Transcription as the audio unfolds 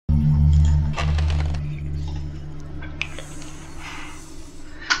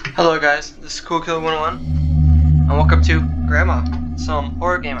Hello guys, this is Cool Killer 101, and welcome to Grandma, some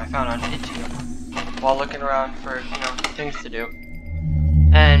horror game I found on YouTube while looking around for, things to do.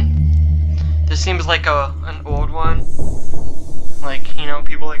 And this seems like an old one, like,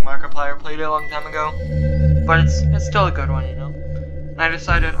 people like Markiplier played it a long time ago, but it's still a good one, And I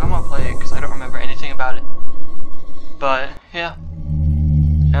decided I'm gonna play it because I don't remember anything about it. But yeah,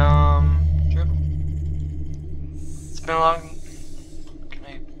 sure. It's been a long.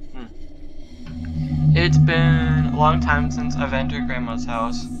 It's been a long time since I've entered Grandma's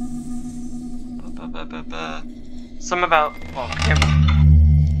house. Some about... Oh, camera.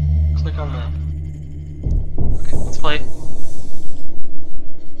 Click on that. Okay, let's play.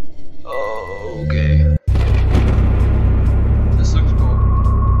 Okay. This looks cool.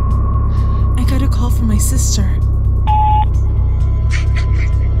 I got a call from my sister.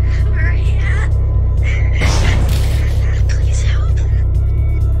 Maria. Please help.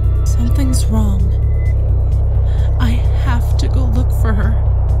 Something's wrong. I have to go look for her.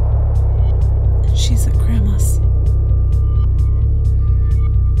 She's at Grandma's.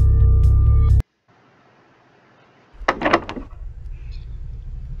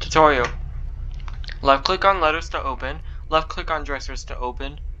 Tutorial. Left click on letters to open. Left click on dressers to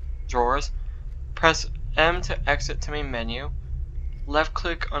open drawers. Press M to exit to main menu. Left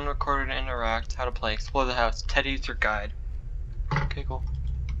click unrecorded to interact. How to play. Explore the house. Teddy's your guide. Okay, cool.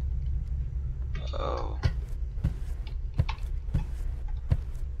 Oh.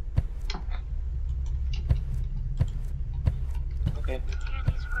 Okay. Hear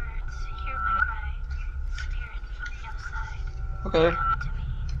these words, hear my cry. Spirit from the outside. Okay. Come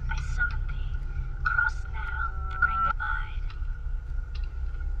to me, I summon thee. Cross now the great divide.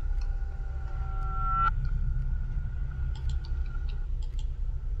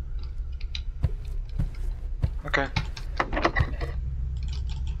 Okay.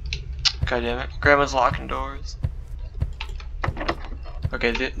 God damn it. Grandma's locking doors.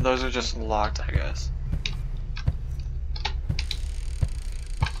 Okay, those are just locked, I guess.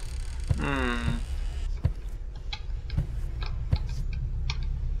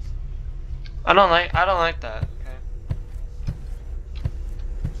 I don't like that. Okay.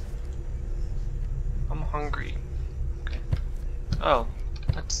 I'm hungry. Okay. Oh,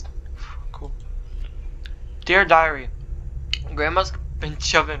 that's cool. Dear Diary, Grandma's been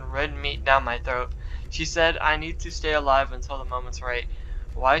shoving red meat down my throat. She said I need to stay alive until the moment's right.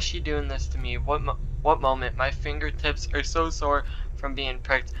 Why is she doing this to me? What moment? My fingertips are so sore from being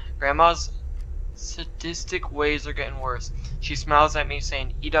pricked. Grandma's sadistic ways are getting worse. She smiles at me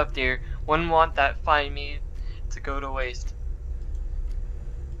saying, "Eat up, dear. Wouldn't want that fine meat to go to waste."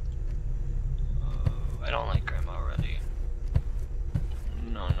 Oh, I don't like Grandma already.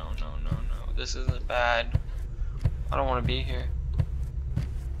 No. This isn't bad. I don't want to be here.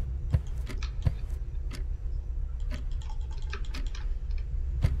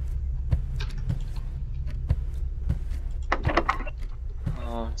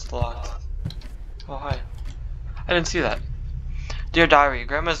 Oh, it's locked. Oh, hi. I didn't see that. Dear Diary,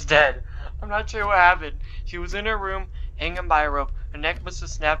 Grandma's dead. I'm not sure what happened. She was in her room, hanging by a rope. Her neck must have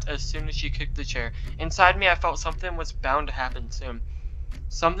snapped as soon as she kicked the chair. Inside me, I felt something was bound to happen soon.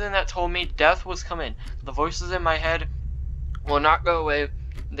 Something that told me death was coming. The voices in my head will not go away.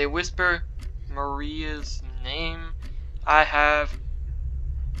 They whisper Maria's name. I have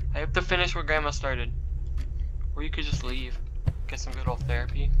to finish where Grandma started. Or you could just leave. Get some good old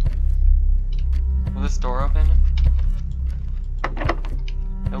therapy. Will this door open?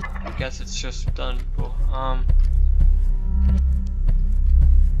 Nope, I guess it's just done. Cool.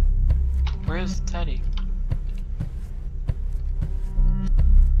 Where's Teddy?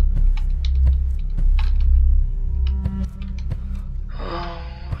 Oh,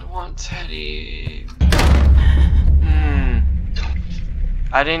 I want Teddy.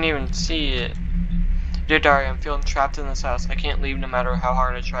 I didn't even see it. Dear Diary, I'm feeling trapped in this house. I can't leave no matter how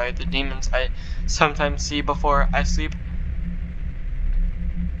hard I try. The demons I sometimes see before I sleep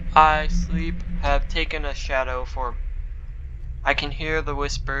have taken a shadow form. I can hear the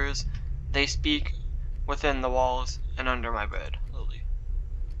whispers. They speak within the walls and under my bed. Lily.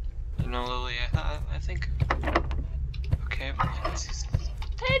 Lily, I think... Okay,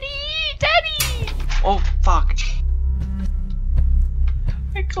 Teddy! Oh, fuck.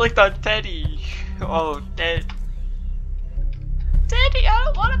 I clicked on Teddy. Oh, Teddy, I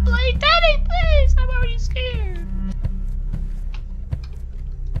don't want to play. Teddy, please. I'm already scared.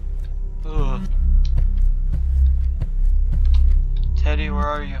 Ugh. Teddy, where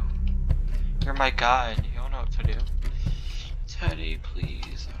are you? You're my guide. You don't know what to do. Teddy,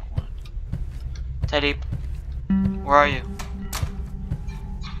 please. I don't want... Teddy, where are you?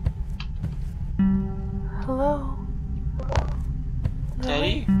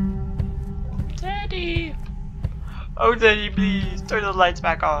 Teddy? Teddy! Oh, Teddy, please, turn the lights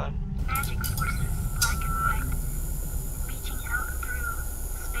back on. Magic forces, black and white, reaching out through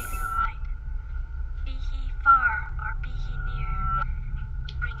space and light. Be he far or be he near,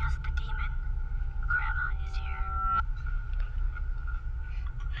 bring us the demon. Grandma is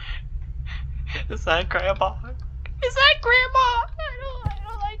here. Is that Grandma? Is that Grandma? I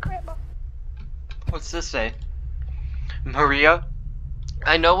don't like Grandma. What's this say? Maria,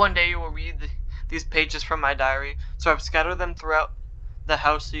 I know one day you will read these pages from my diary, so I've scattered them throughout the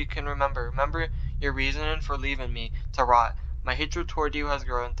house so you can remember. Remember your reasoning for leaving me to rot. My hatred toward you has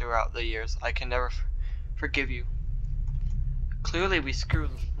grown throughout the years. I can never forgive you. Clearly we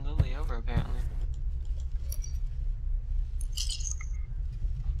screwed Lily over, apparently.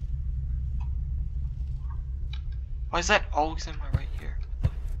 Why is that always in my right ear?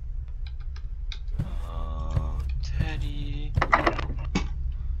 Oh, Teddy.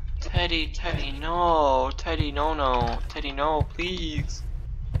 Teddy, no. Teddy, no. Teddy, no, please.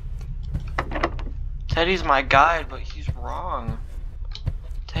 Teddy's my guide, but he's wrong.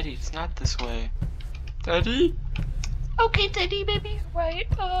 Teddy, it's not this way. Teddy? Okay, Teddy, baby, right.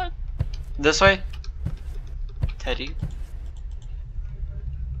 This way? Teddy?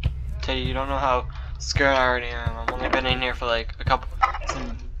 Teddy, you don't know how scared I already am. I've only been in here for like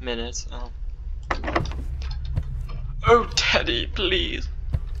some minutes. Oh, Teddy, please.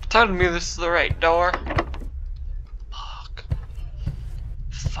 Tell me this is the right door.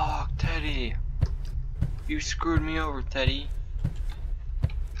 Fuck, Teddy. You screwed me over, Teddy.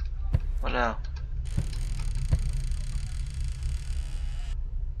 What now?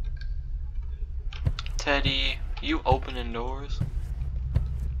 Teddy, you opening doors?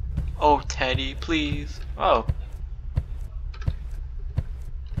 Oh, Teddy, please. Oh.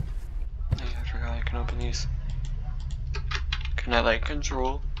 Yeah, I forgot I can open these. Can I, like,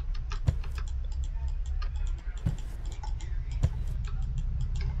 control?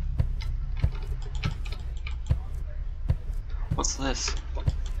 What's this?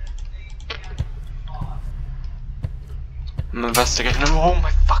 I'm investigating. Oh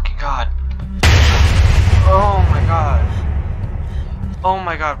my fucking god. Oh my god. Oh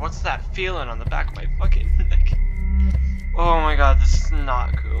my god, what's that feeling on the back of my fucking neck? Oh my god, this is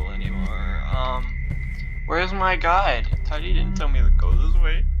not cool anymore. Where's my guide? Teddy didn't tell me to go this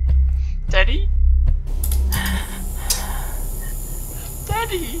way. Teddy?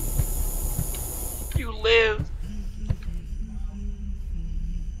 Teddy! You live!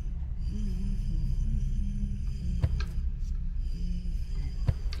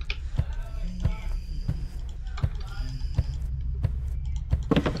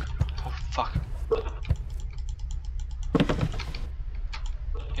 Fuck.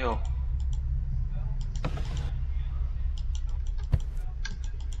 Yo.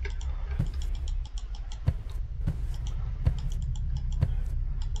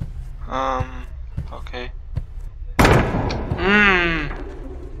 Okay.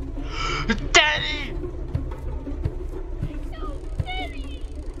 Daddy! No, Daddy!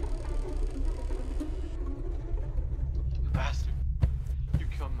 You bastard. You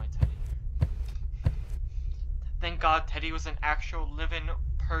killed my Teddy. Thank God Teddy was an actual living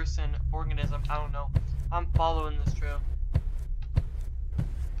person, organism, I don't know. I'm following this trail.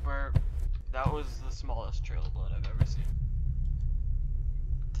 Where that was the smallest trail of blood I've ever seen.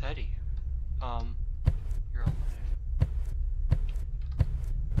 Teddy, you're alive.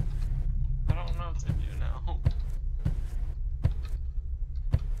 I don't know what to do now.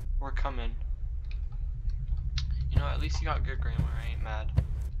 We're coming. You know, at least you got good grammar, I ain't mad.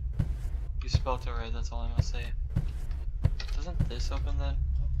 You spelled it right, that's all I must say. Doesn't this open then?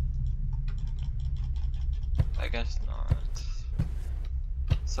 I guess not.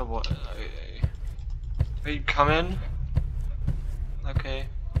 So what? Are you coming? Okay.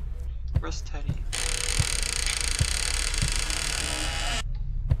 Where's Teddy?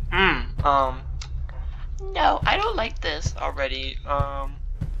 No, I don't like this already.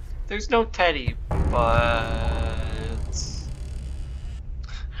 There's no Teddy, but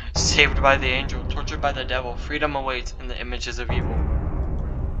saved by the angel, tortured by the devil, freedom awaits in the images of evil.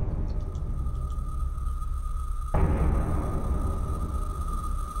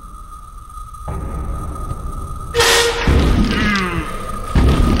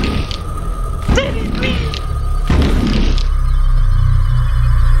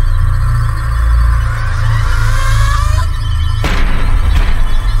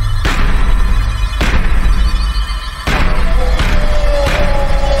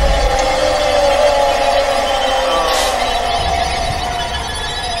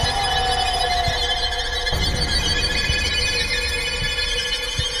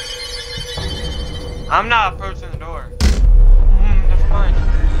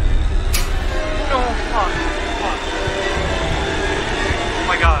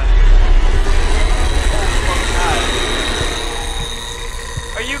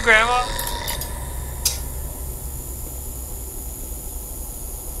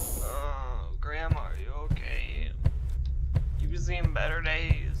 seen better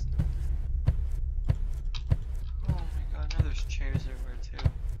days. Oh my god, now there's chairs everywhere too.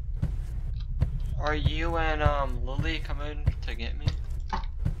 Are you and Lily coming to get me?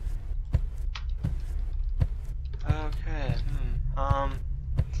 Okay,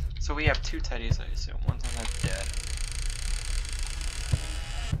 so we have 2 teddies, I assume. One's on my dead.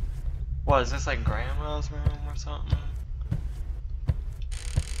 What, is this like grandma's room or something?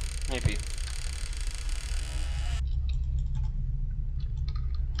 Maybe.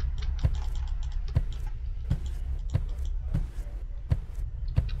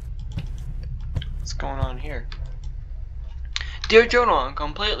 What's going on here? Dear Jonah, I'm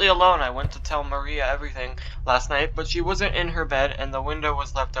completely alone. I went to tell Maria everything last night, but she wasn't in her bed and the window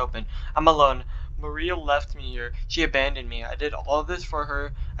was left open. I'm alone. Maria left me here. She abandoned me. I did all this for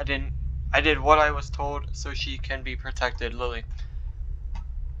her. I did what I was told so she can be protected, Lily.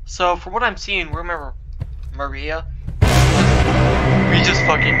 So, from what I'm seeing, remember Maria? We just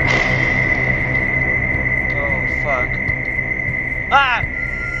fucking... Oh, fuck. Ah!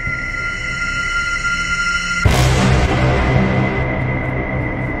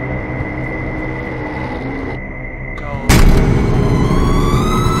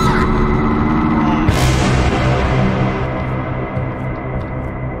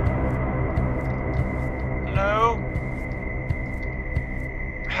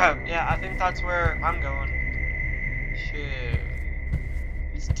 Yeah, I think that's where I'm going. Shit.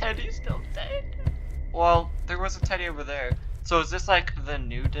 Is Teddy still dead? Well, there was a Teddy over there. So is this like the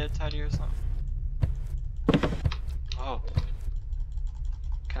new dead Teddy or something? Oh.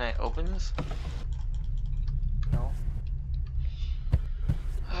 Can I open this? No.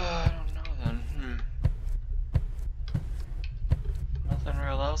 I don't know then. Nothing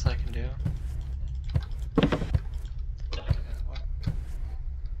real else I can do.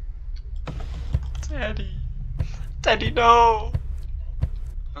 Teddy. Teddy, no!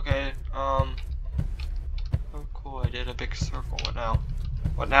 Okay, oh cool, I did a big circle. What now?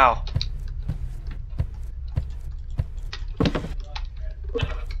 What now? Well,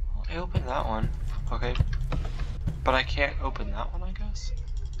 I opened that one. Okay. But I can't open that one, I guess?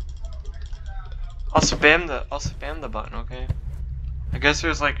 I'll spam the button, okay? I guess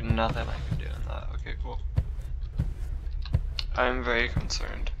there's like nothing I can do in that. Okay, cool. I'm very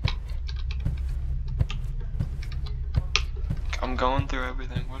concerned. I'm going through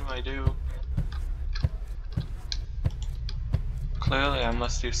everything. What do I do? Clearly, I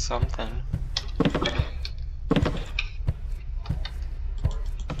must do something.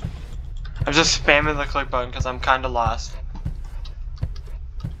 I'm just spamming the click button because I'm kind of lost.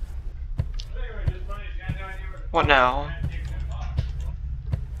 What now?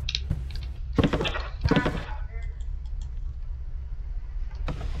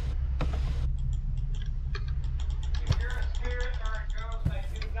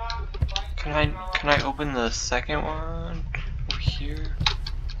 Can I open the second one over here?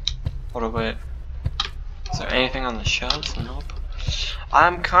 Hold on, wait. Is there anything on the shelves? Nope.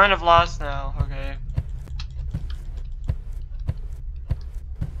 I'm kind of lost now. Okay.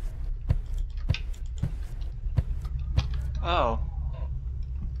 Oh.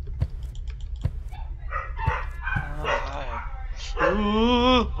 Oh, hi.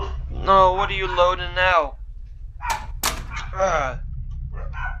 Ooh. No, what are you loading now? Hello?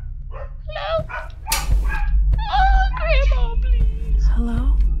 Oh, Grandma, please.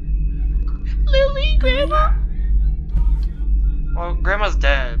 Hello? Lily, Grandma? Well, Grandma's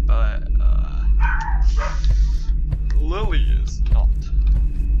dead, but, Lily is not.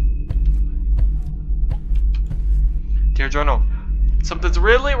 Dear Journal, something's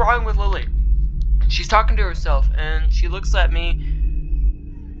really wrong with Lily. She's talking to herself, and she looks at me.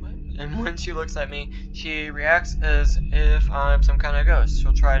 And when she looks at me, she reacts as if I'm some kind of ghost.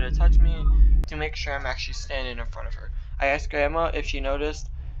 She'll try to touch me to make sure I'm actually standing in front of her. I asked Grandma if she noticed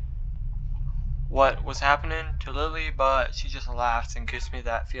what was happening to Lily, but she just laughs and gives me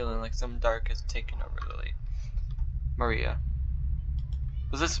that feeling like some dark has taken over Lily. Maria.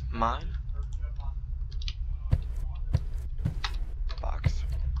 Was this mine? Box.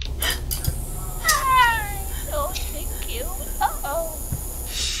 Hi. Oh, thank you. Uh-oh.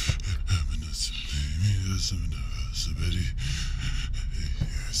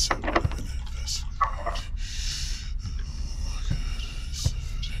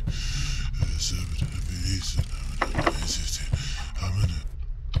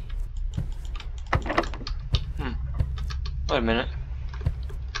 Wait a minute.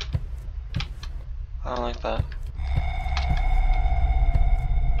 I don't like that.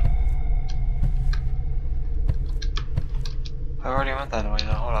 I already went that way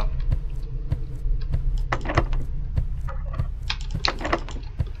though, hold up.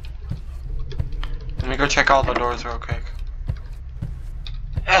 Let me go check all the doors real quick.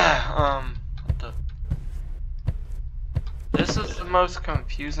 What the? This is the most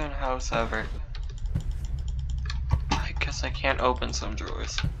confusing house ever. I guess I can't open some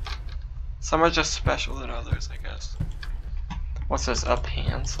drawers. Some are just special than others, I guess. What's this? A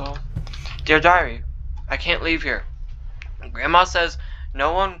pencil? Dear diary, I can't leave here. Grandma says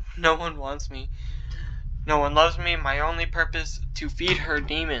no one wants me. No one loves me. My only purpose to feed her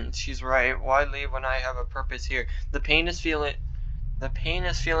demons. She's right. Why leave when I have a purpose here? The pain is feeling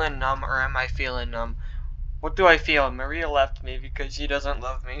numb, or am I feeling numb? What do I feel? Maria left me because she doesn't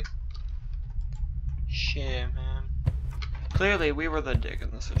love me. Shit, man. Clearly, we were the dick in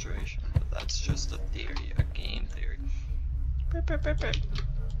the situation, but that's just a theory, a game theory.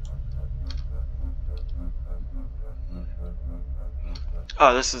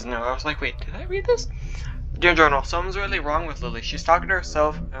 Oh, this is new. I was like, wait, did I read this? Dear Journal, something's really wrong with Lily. She's talking to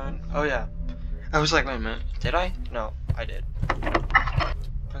herself, and oh yeah. I was like, wait a minute, did I? No, I did.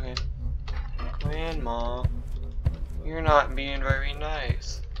 Okay. Grandma, you're not being very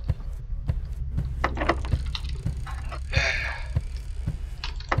nice.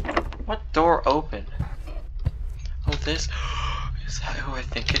 What door opened? Oh, this? Is that who I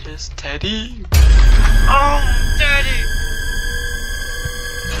think it is? Teddy? Oh, Teddy!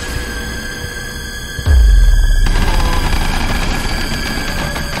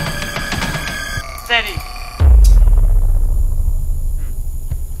 Teddy!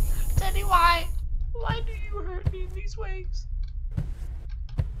 Teddy, why? Why do you hurt me in these ways?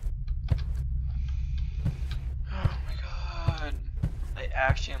 Oh my god. I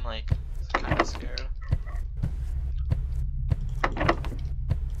actually am like kind of scared. I'm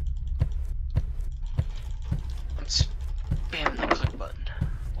spamming the click button.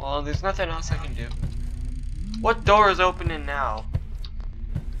 Well, there's nothing else I can do. What door is opening now?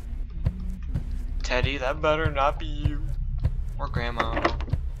 Teddy, that better not be you. Or Grandma.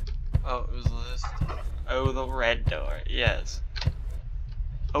 Oh, it was this. Oh, the red door. Yes.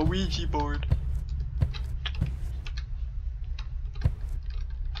 A Ouija board.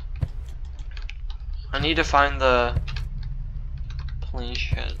 I need to find the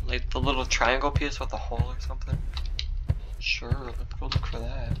planchette, like the little triangle piece with a hole or something. Sure, let's go look for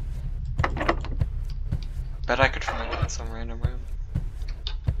that. Bet I could find it in some random room.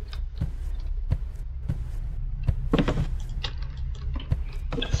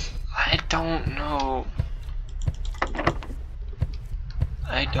 I don't know.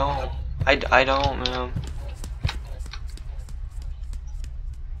 I don't, man.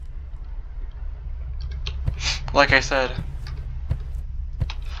 Like I said,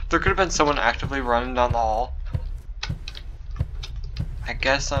 there could have been someone actively running down the hall. I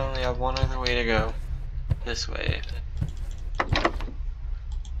guess I only have one other way to go. This way.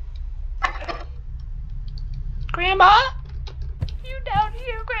 Grandma? You down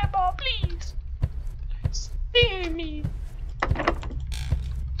here, Grandma, please. Spare me.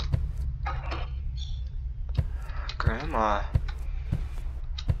 Grandma.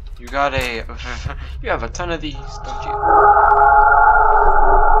 You got a... you have a ton of these, don't you?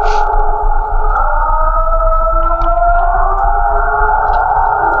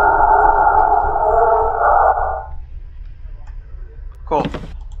 Cool.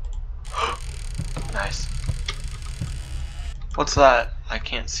 Nice. What's that? I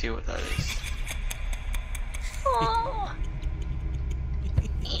can't see what that is. Oh.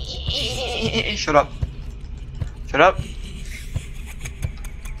 Shut up. Shut up.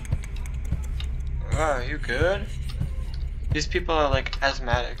 Are you good? These people are like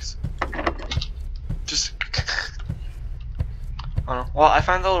asthmatics. Just I don't know. Well, I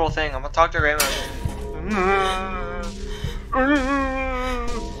found the little thing. I'm gonna talk to Grandma. What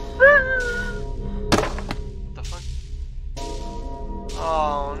the fuck?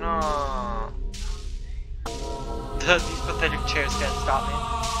 Oh no. These pathetic chairs can't stop me.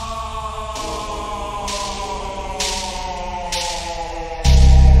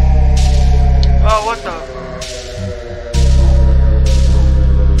 Oh, what the?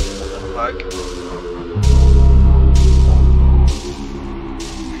 What the fuck?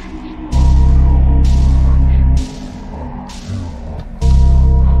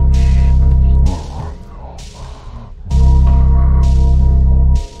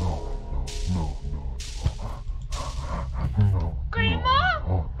 Grandma?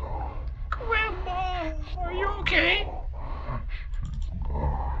 Grandma, are you okay?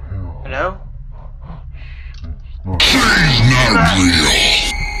 Hello? She's not real.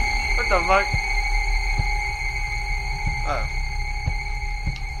 What the fuck? Oh.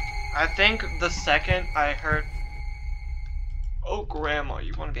 I think the second I heard... Oh, Grandma,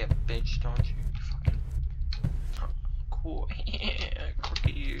 you want to be a bitch, don't you? You fucking cool.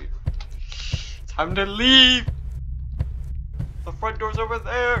 Cookie. Time to leave. The front door's over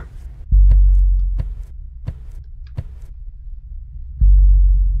there.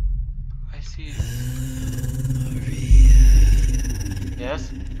 I see you.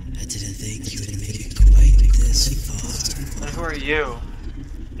 Yes? I didn't think you would make it quite this far. And who are you?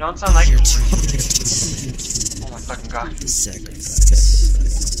 You don't sound like You're you. too late. Oh my fucking god. The sacrifice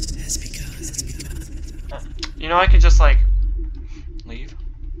has begun. You know I could just like leave,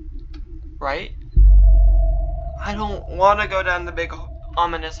 right? I don't want to go down the big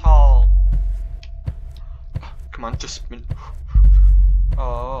ominous hall. Come on, just spin.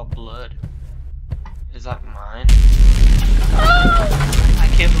 Oh, blood. Is that mine? I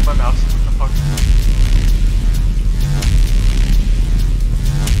can't move my mouse. What the fuck?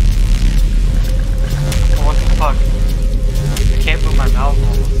 Oh, what the fuck? I can't move my mouth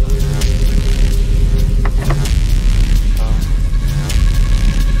all of a sudden.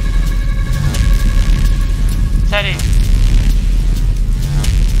 Teddy!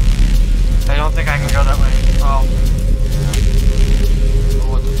 I don't think I can go that way. Oh. Oh,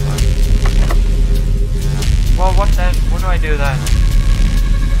 what the fuck? Well, what then? What do I do then?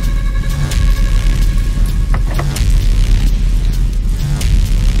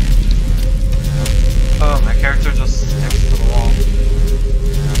 Oh, my character just sticks to the wall.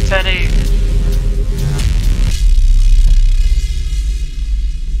 Teddy!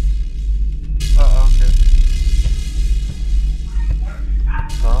 Uh-oh, okay.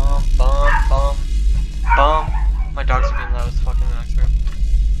 Bum, bum, bum. Bum. My dogs are being loud as fuck in the next room.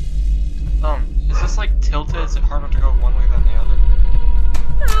 Is this like tilted? Is it harder to go one way than the other?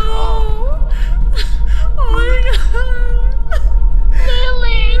 No! Oh my god!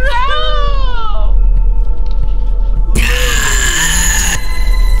 Lily, no!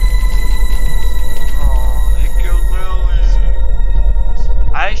 Oh, they killed Lily.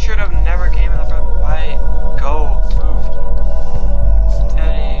 I should have never came in the front. Why? Go. Move.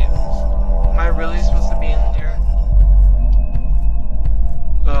 Teddy. Am I really supposed to be in here?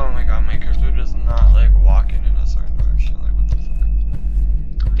 Oh my god, my character does not like walking in a certain direction. Like, what the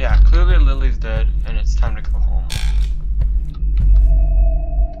fuck? Yeah, clearly Lily's dead, and it's time to go home.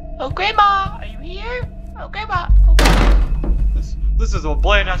 Oh, Grandma! Are you here? Oh, Grandma! Oh, This is a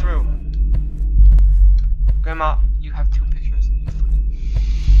bland ass room. Grandma, you have 2 pictures.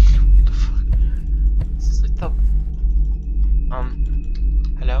 What the fuck? This is like the...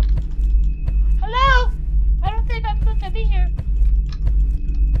 Hello? Hello? I don't think I'm supposed to be here.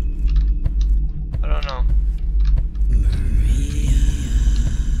 I don't know.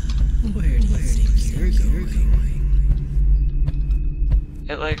 Maria, where do you think you're going?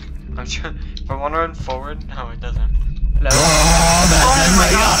 It like, I'm sure, if I want to run forward, no it doesn't. Hello? Oh my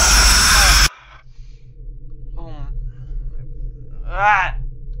god! Oh. Ah!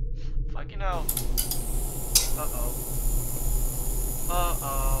 Fucking hell. Uh-oh.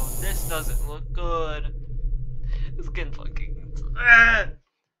 Uh-oh. This doesn't look good. This game fucking... Ah!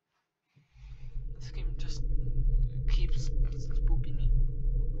 This game just keeps spooping me.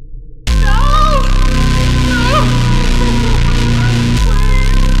 No!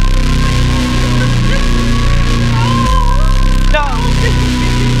 No!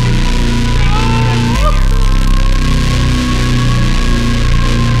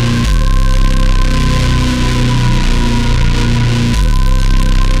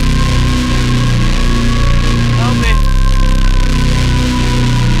 Help me!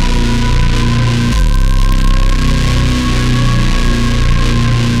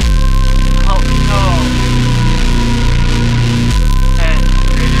 Oh no! And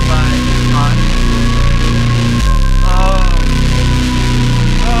created by God. Oh!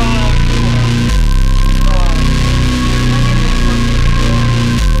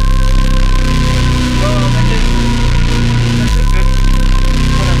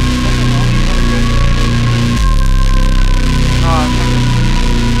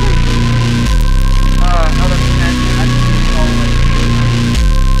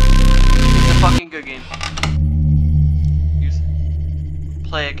 Good game.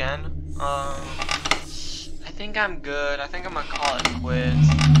 Play again. I think I'm good. I think I'm gonna call it quits.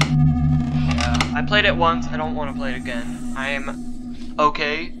 Yeah, I played it once. I don't want to play it again. I'm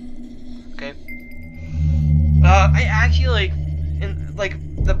okay. Okay. I actually like in like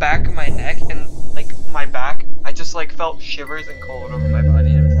the back of my neck and like my back. I just like felt shivers and cold over my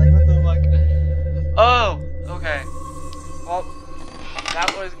body. I was like, what the fuck? Oh, okay. Well,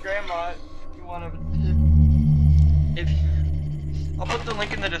 that was Grandma. If I'll put the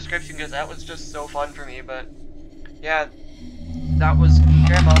link in the description because that was just so fun for me, but yeah, that was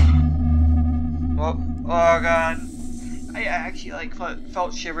Grandma. Well, oh god. I actually like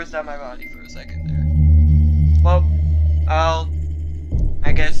felt shivers down my body for a second there. Well,